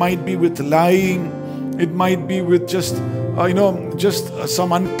 it might be with lying, it might be with just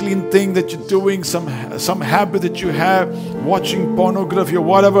some unclean thing that you're doing, some habit that you have, watching pornography or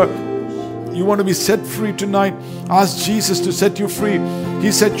whatever. You want to be set free tonight. Ask Jesus to set you free.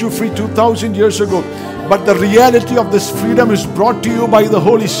 He set you free 2,000 years ago. But the reality of this freedom is brought to you by the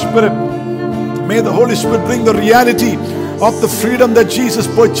Holy Spirit. May the Holy Spirit bring the reality of the freedom that Jesus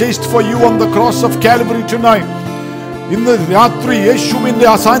purchased for you on the cross of Calvary tonight. In the Ratri, Yeshuvinte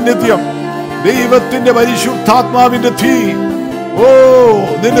Asannitham, Devathinte Parishudhatmavinte Thee,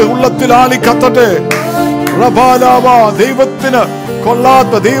 oh, Ninte Ullathil Aali Kathate, Rabbalava, Devathinu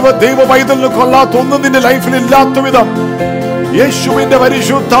Kollatha, Deva Paithalinu Kollatha Onnum Ninte Lifil Illatha Vidham, Yeshuvinte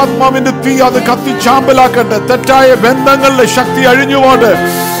Parishudhatmavinte Thee adu kathi chambalakkate, തെറ്റായ ബന്ധങ്ങളുടെ ശക്തി അഴിഞ്ഞു പോട്ടെ,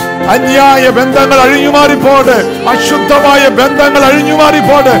 അന്യായ ബന്ധങ്ങൾ അഴിഞ്ഞുമാറി പോട്ടെ, അശുദ്ധമായ ബന്ധങ്ങൾ അഴിഞ്ഞുമാറി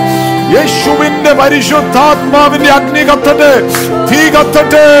പോട്ടെ. യേശുവിന്റെ പരിശുദ്ധാത്മാവിന്റെ അഗ്നി കത്തട്ടെ, തീ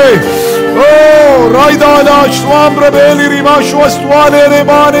കത്തട്ടെ. ഓ റൈദാല ശ്വാംബ്രബേലി റിമാശ്വസ്വാലേ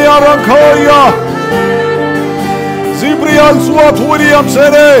രേമാനേ അറഖോയ സിബ്രിയാൽ സ്വാപൂരിയം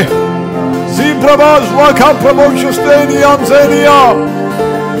സെരേ സിബ്രബാസ് വഖപ്രബോഷസ്തേനിയം Ksenia.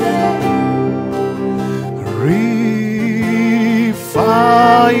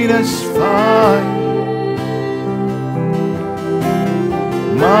 Refiner's fire.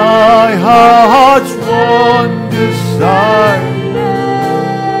 My heart's one desire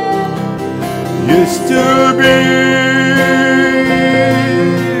is to be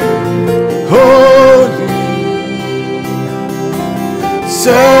holy,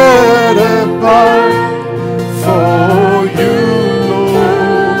 set apart for you,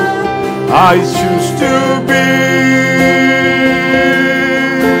 Lord. I choose to be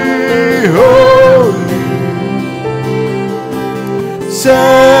holy,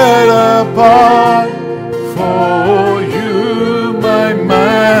 set apart for you, my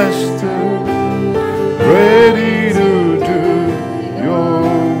Master, ready to do your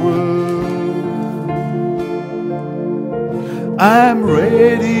will. I'm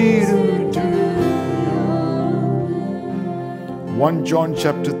ready to do your will. 1 John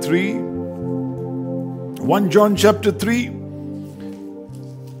chapter 3. 1 John chapter 3.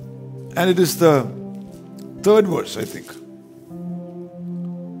 And it is the third verse, I think.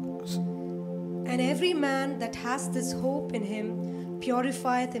 And every man that has this hope in him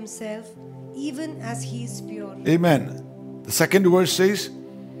purifieth himself, even as he is pure. Amen. The second verse says,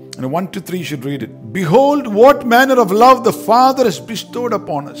 and 1 to 3 you should read it. Behold, what manner of love the Father has bestowed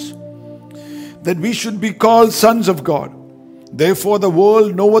upon us, that we should be called sons of God. Therefore the world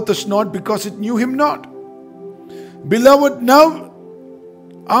knoweth us not, because it knew him not. Beloved, now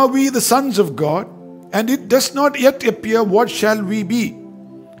are we the sons of God, and it does not yet appear what shall we be.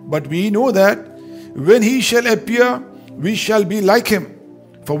 But we know that when he shall appear, we shall be like him,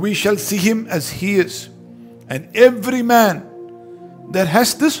 for we shall see him as he is. And every man that has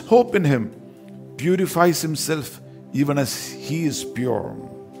this hope in him purifies himself even as he is pure.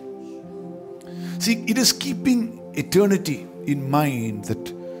 See, it is keeping eternity in mind that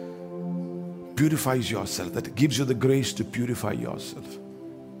purifies yourself, that gives you the grace to purify yourself.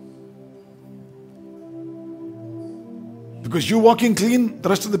 Because you're walking clean, the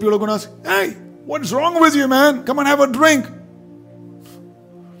rest of the people are going to ask, hey, what's wrong with you, man? Come and have a drink.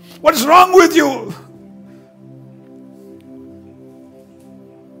 What's wrong with you?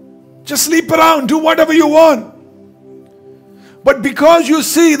 Just sleep around, do whatever you want. But because you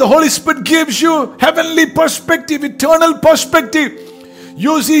see, the Holy Spirit gives you heavenly perspective, eternal perspective.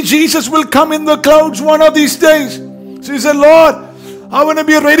 You see, Jesus will come in the clouds one of these days. So you say, Lord, I want to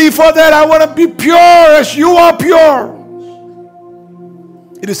be ready for that. I want to be pure as you are pure.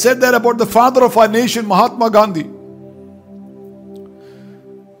 It is said that about the father of our nation, Mahatma Gandhi.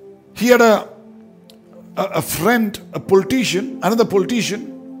 He had a friend, a politician, another politician,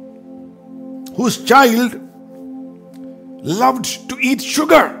 whose child loved to eat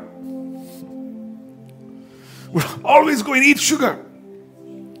sugar. Would always go and eat sugar.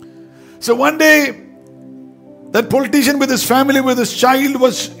 So one day, that politician with his family, with his child,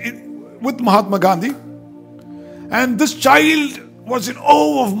 was with Mahatma Gandhi. And this child was in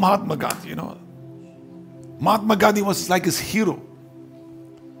awe of Mahatma Gandhi, you know. Mahatma Gandhi was like his hero.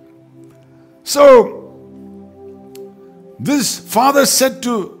 So, this father said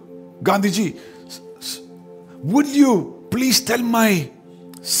to Gandhiji, would you please tell my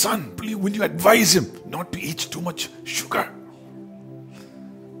son, please, will you advise him not to eat too much sugar?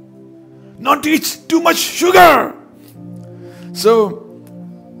 Not to eat too much sugar. So,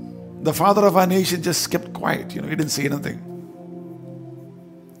 the father of our nation just kept quiet, you know, he didn't say anything.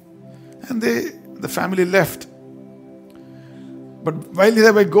 And the family left. But while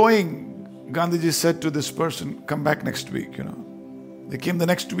they were going, Gandhiji said to this person, come back next week, you know. They came the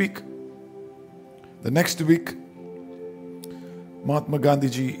next week. The next week, Mahatma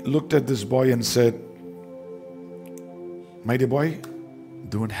Gandhiji looked at this boy and said, my dear boy,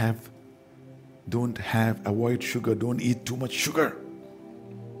 avoid sugar, don't eat too much sugar.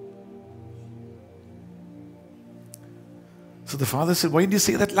 So the father said, why did you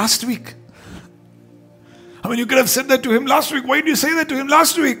say that last week? I mean, you could have said that to him last week. Why did you say that to him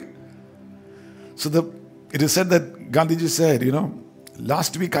last week? So it is said that Gandhiji said, you know,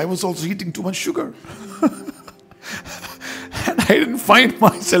 last week I was also eating too much sugar. And I didn't find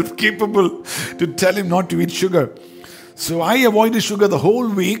myself capable to tell him not to eat sugar. So I avoided sugar the whole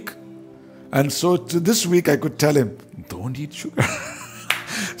week. And so to this week I could tell him, don't eat sugar.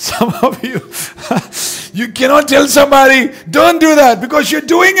 Some of you, you cannot tell somebody, don't do that, because you're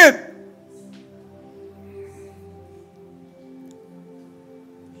doing it.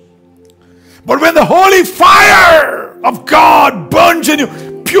 But when the holy fire of God burns in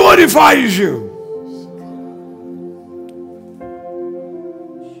you, purifies you.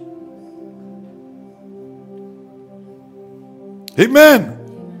 Amen.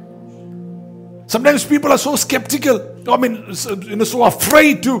 Sometimes people are so skeptical. I mean, so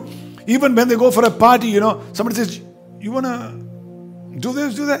afraid to, even when they go for a party, you know, somebody says, you want to do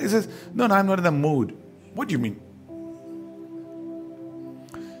this, do that? He says, no, I'm not in the mood. What do you mean?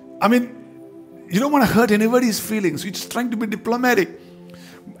 I mean, you don't want to hurt anybody's feelings. You're just trying to be diplomatic.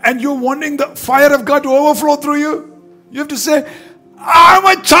 And you're wanting the fire of God to overflow through you. You have to say, I'm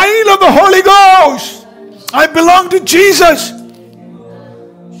a child of the Holy Ghost. I belong to Jesus.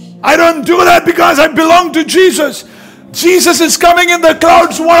 I don't do that because I belong to Jesus. Jesus is coming in the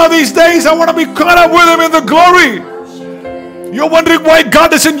clouds one of these days. I want to be caught up with him in the glory. You're wondering why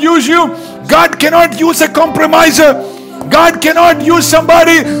God doesn't use you? God cannot use a compromiser. God cannot use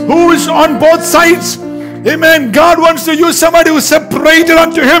somebody who is on both sides. Amen. God wants to use somebody who is separated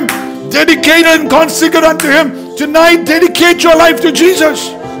unto him, dedicated and consecrated unto him. Tonight, dedicate your life to Jesus.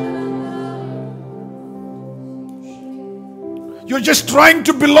 You're just trying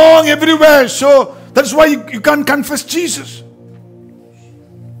to belong everywhere, so that's why you can't confess Jesus.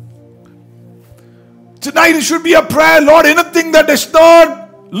 Tonight it should be a prayer, Lord, anything that does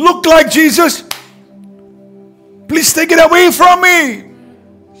not look like Jesus, please take it away from me.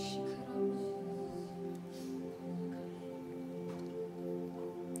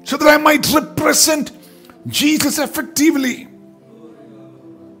 So that I might represent Jesus effectively.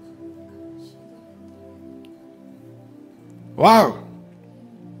 Wow.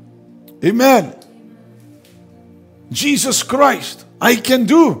 Amen. Jesus Christ, I can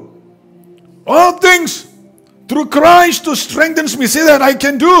do all things through Christ who strengthens me. Say that, I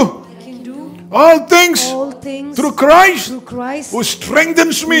can do all things through Christ who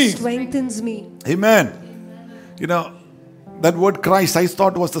strengthens me. Amen. You know, that word Christ I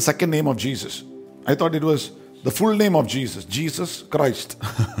thought was the second name of Jesus. I thought it was the full name of Jesus. Jesus Christ.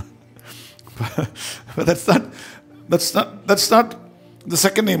 But that's not the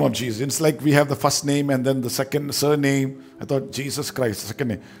second name of Jesus. It's like we have the first name and then the second surname. I thought Jesus Christ, the second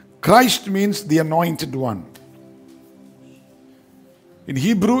name. Christ means the anointed one. In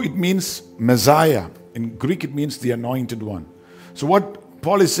Hebrew, it means Messiah. In Greek, it means the anointed one. So what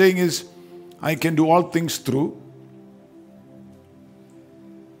Paul is saying is, I can do all things through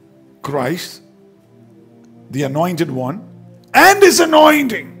Christ, the anointed one, and his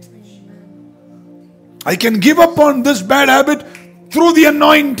anointing. I can give up on this bad habit through the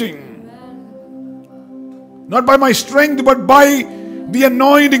anointing. Not by my strength, but by the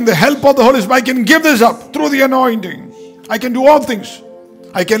anointing, the help of the Holy Spirit. I can give this up through the anointing. I can do all things.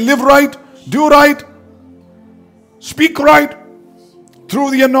 I can live right, do right, speak right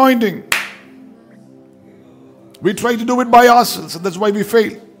through the anointing. We try to do it by ourselves, and that's why we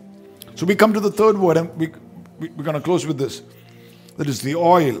fail. So we come to the third word, and we're going to close with this. That is the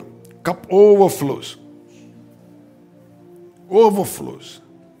oil. Cup overflows. Overflows.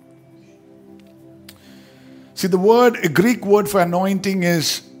 See, the word, a Greek word for anointing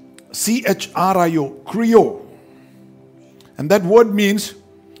is chrio. And that word means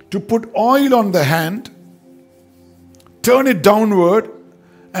to put oil on the hand, turn it downward,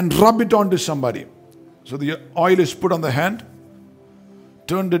 and rub it onto somebody. So the oil is put on the hand,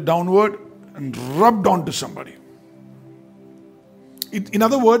 turned it downward, and rubbed onto somebody. In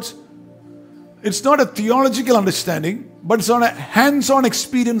other words, it's not a theological understanding, but it's on a hands-on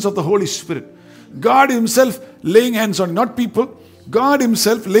experience of the Holy Spirit. God Himself laying hands on you, not people. God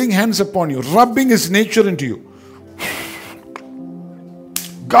Himself laying hands upon you, rubbing His nature into you.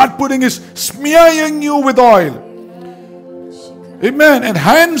 God smearing you with oil. Amen. And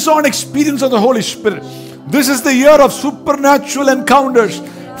hands-on experience of the Holy Spirit. This is the year of supernatural encounters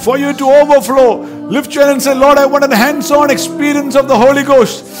for you to overflow. Lift your hand and say, Lord, I want a hands-on experience of the Holy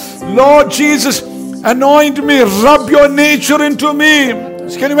Ghost. Lord Jesus, anoint me, rub your nature into me.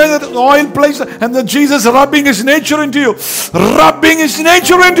 Can you imagine that oil placed and the Jesus rubbing His nature into you? Rubbing His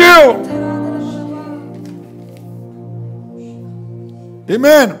nature into you.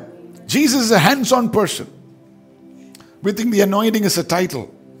 Amen. Jesus is a hands-on person. We think the anointing is a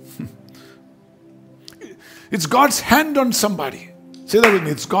title. It's God's hand on somebody. Say that with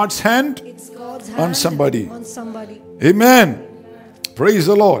me. It's God's hand, on somebody. Amen. Praise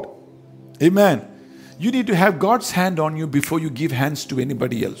the Lord. Amen. You need to have God's hand on you before you give hands to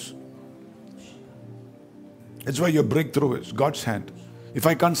anybody else. That's why your breakthrough is God's hand. If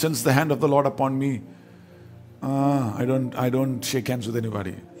I can't sense the hand of the Lord upon me, I don't shake hands with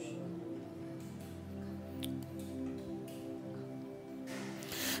anybody.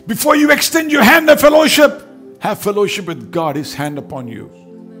 Before you extend your hand of fellowship, have fellowship with God, His hand upon you.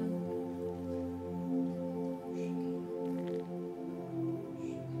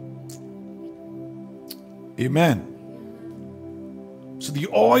 Amen. So the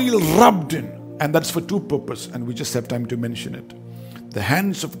oil rubbed in, and that's for two purposes, and we just have time to mention it. The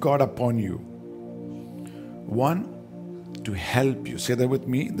hands of God upon you. One, to help you. Say that with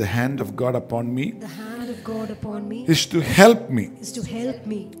me. The hand of God upon me. The hand of God upon me is to help me. Is to help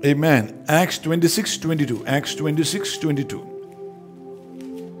me. Amen. Acts 26:22. Acts 26:22.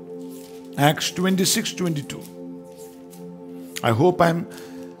 Acts 26:22. I hope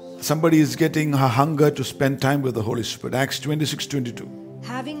somebody is getting a hunger to spend time with the Holy Spirit. Acts 26:22.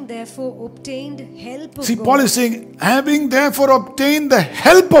 Having therefore obtained help of See, God. Paul is saying, having therefore obtained the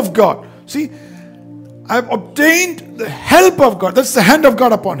help of God. See, I've obtained the help of God. That's the hand of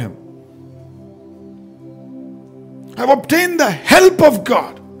God upon him. I've obtained the help of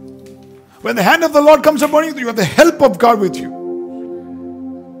God. When the hand of the Lord comes upon you, you have the help of God with you.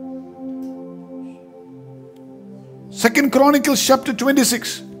 2 Chronicles chapter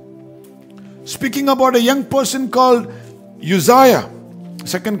 26. Speaking about a young person called Uzziah.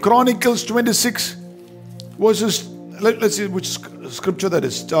 2 Chronicles 26 verses, let's see which scripture that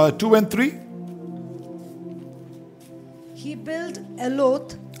is, 2 and 3. He built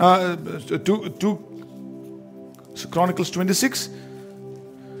Eloth. 2 Chronicles 26,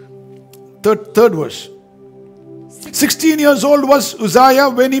 third verse. 16 years old was Uzziah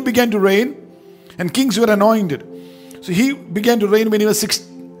when he began to reign, and kings were anointed. So he began to reign when he was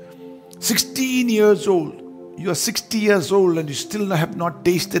 16 years old. You are 60 years old and you still have not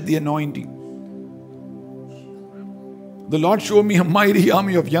tasted the anointing. The Lord showed me a mighty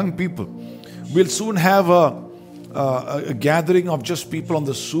army of young people. We'll soon have a gathering of just people on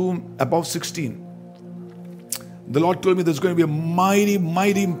the Zoom above 16. The Lord told me there's going to be a mighty,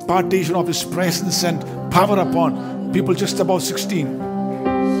 mighty impartation of His presence and power upon people just above 16.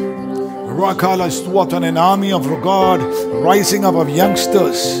 Rakala is what an army of God rising up of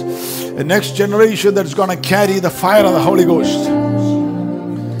youngsters. The next generation that's going to carry the fire of the Holy Ghost.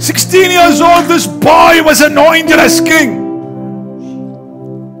 16 years old, this boy was anointed as king.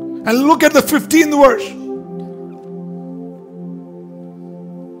 And look at the 15th verse.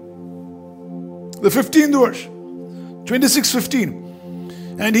 The 15th verse.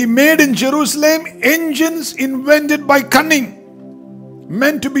 26:15. And he made in Jerusalem engines invented by cunning.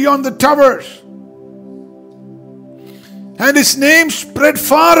 men to be on the towers. And his name spread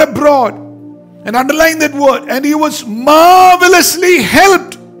far abroad. And underline that word. And he was marvelously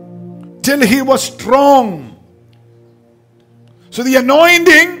helped till he was strong. So the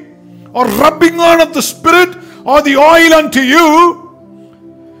anointing or rubbing on of the Spirit or the oil unto you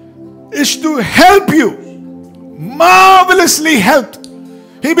is to help you. Marvelously helped.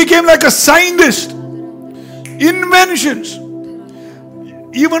 He became like a scientist. Inventions.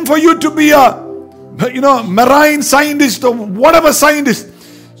 Even for you to be a marine scientist or whatever scientist,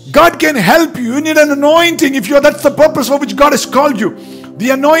 God can help you. You need an anointing that's the purpose for which God has called you.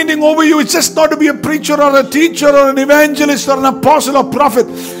 The anointing over you is just not to be a preacher or a teacher or an evangelist or an apostle or prophet.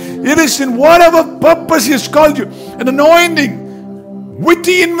 It is in whatever purpose He has called you. An anointing,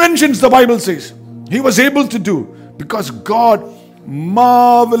 witty inventions, the Bible says, He was able to do because God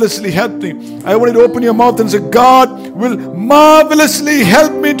marvelously helped me. I want you to open your mouth and say, God will marvelously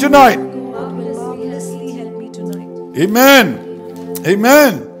help me tonight. Marvelously help me tonight. Amen.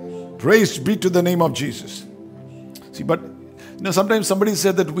 Amen. Praise be to the name of Jesus. See, but sometimes somebody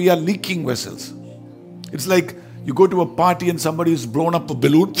said that we are leaking vessels. It's like you go to a party and somebody has blown up a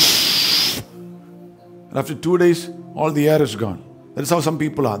balloon. And after 2 days, all the air is gone. That is how some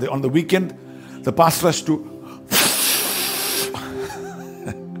people are. On the weekend, the pastor has to.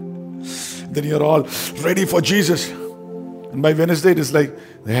 Then you're all ready for Jesus. And by Wednesday, it is like,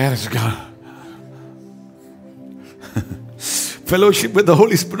 the air is gone. Fellowship with the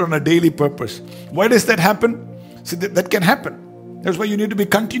Holy Spirit on a daily purpose. Why does that happen? See, that can happen. That's why you need to be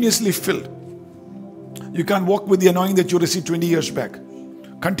continuously filled. You can't walk with the anointing that you received 20 years back.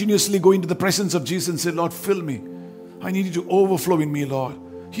 Continuously go into the presence of Jesus and say, Lord, fill me. I need you to overflow in me, Lord.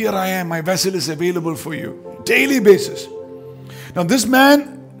 Here I am. My vessel is available for you. Daily basis. Now this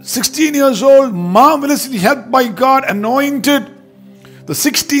man, 16 years old, marvelously helped by God, anointed. The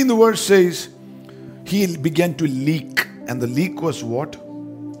 16th verse says, he began to leak. And the leak was what?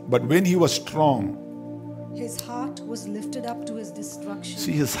 But when he was strong, his heart was lifted up to his destruction.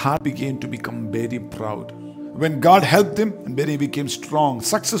 See, his heart began to become very proud. When God helped him, and then he became strong,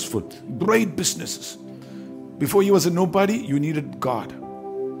 successful, great businesses. Before he was a nobody, you needed God.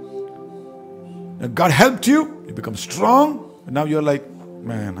 And God helped you, you become strong, and now you're like,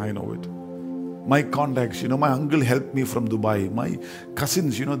 man, I know it. My contacts, my uncle helped me from Dubai. My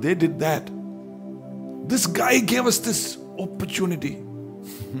cousins, they did that. This guy gave us this opportunity.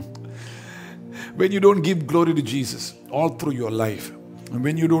 When you don't give glory to Jesus all through your life, and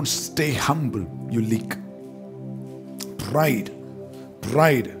when you don't stay humble, you leak. Pride.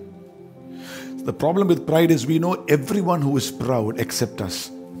 The problem with pride is we know everyone who is proud except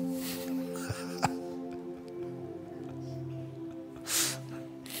us.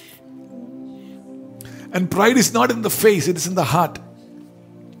 And pride is not in the face, it is in the heart.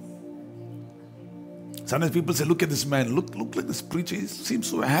 Sometimes people say, look at this man, look like this preacher, he seems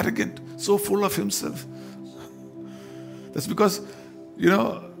so arrogant, so full of himself. That's because,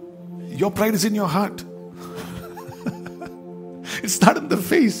 your pride is in your heart. It's not in the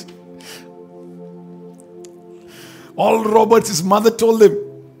face. All Roberts, his mother told him,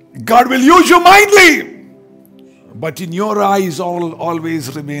 God will use you mightily, but in your eyes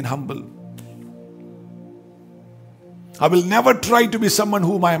always remain humble. I will never try to be someone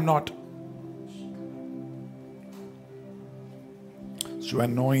whom I am not. So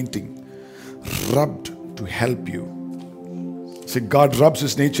anointing rubbed to help you. Say, God rubs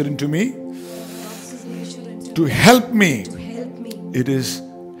His nature into me to help me. It is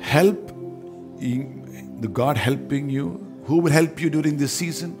the God helping you. Who will help you during this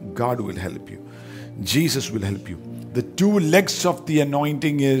season? God will help you. Jesus will help you. The two legs of the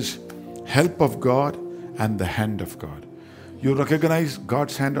anointing is help of God and the hand of God. You recognize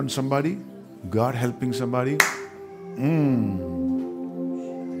God's hand on somebody? God helping somebody?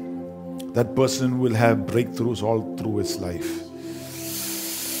 That person will have breakthroughs all through his life.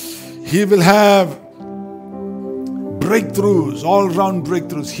 He will have breakthroughs, all round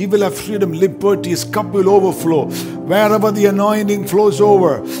breakthroughs. He will have freedom, liberty. His cup will overflow. Wherever the anointing flows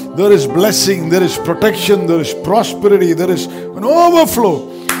over, there is blessing, there is protection, there is prosperity, there is an overflow.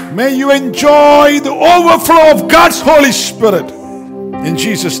 May you enjoy the overflow of God's Holy Spirit. In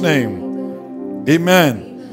Jesus' name, amen.